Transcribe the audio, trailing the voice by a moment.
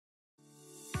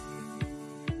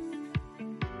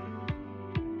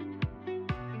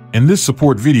In this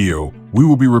support video, we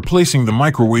will be replacing the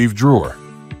microwave drawer.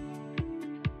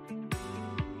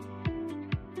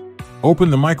 Open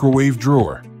the microwave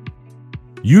drawer.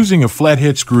 Using a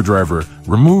flathead screwdriver,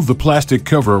 remove the plastic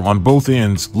cover on both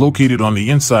ends located on the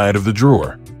inside of the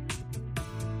drawer.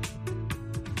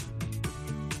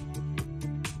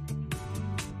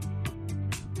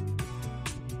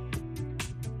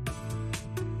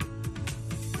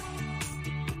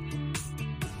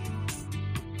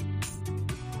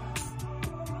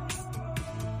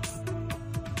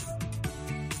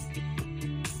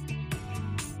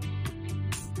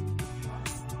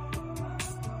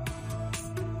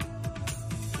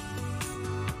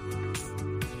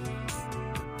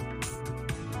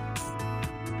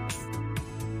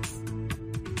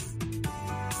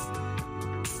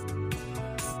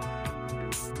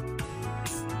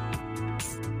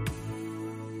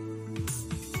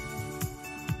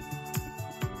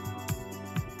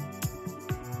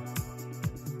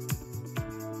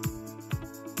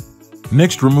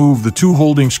 Next, remove the two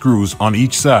holding screws on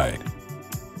each side.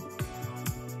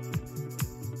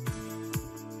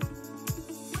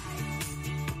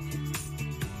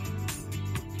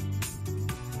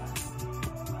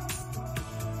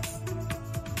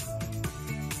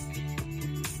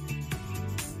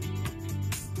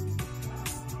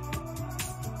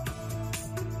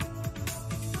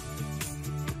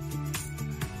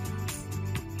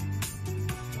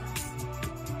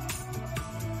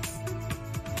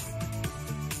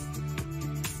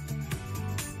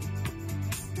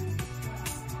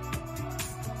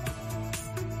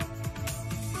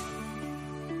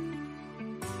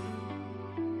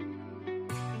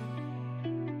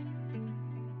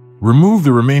 Remove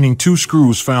the remaining two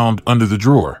screws found under the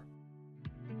drawer.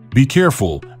 Be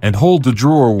careful and hold the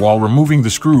drawer while removing the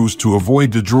screws to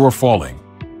avoid the drawer falling.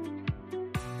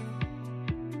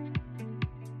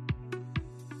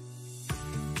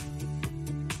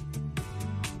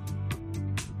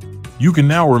 You can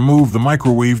now remove the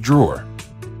microwave drawer.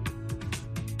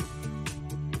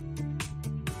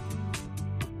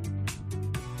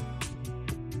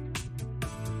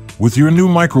 With your new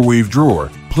microwave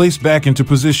drawer, place back into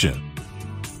position.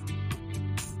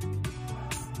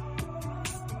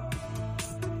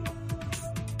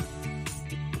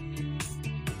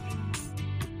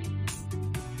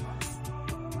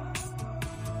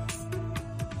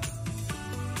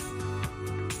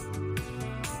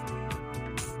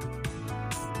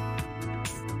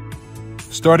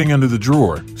 Starting under the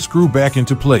drawer, screw back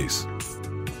into place.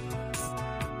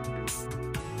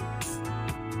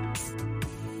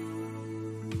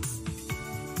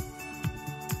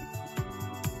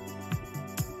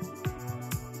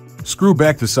 Screw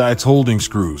back the sides holding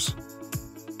screws.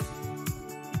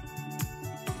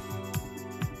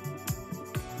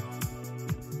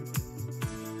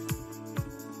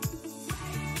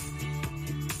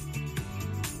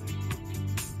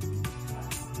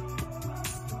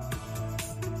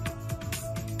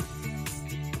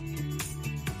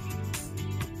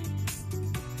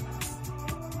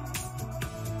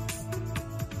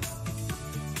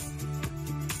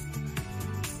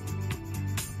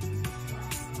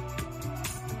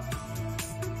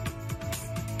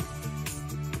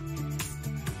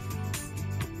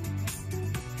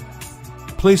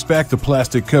 Place back the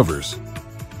plastic covers.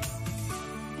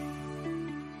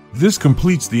 This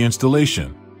completes the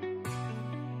installation.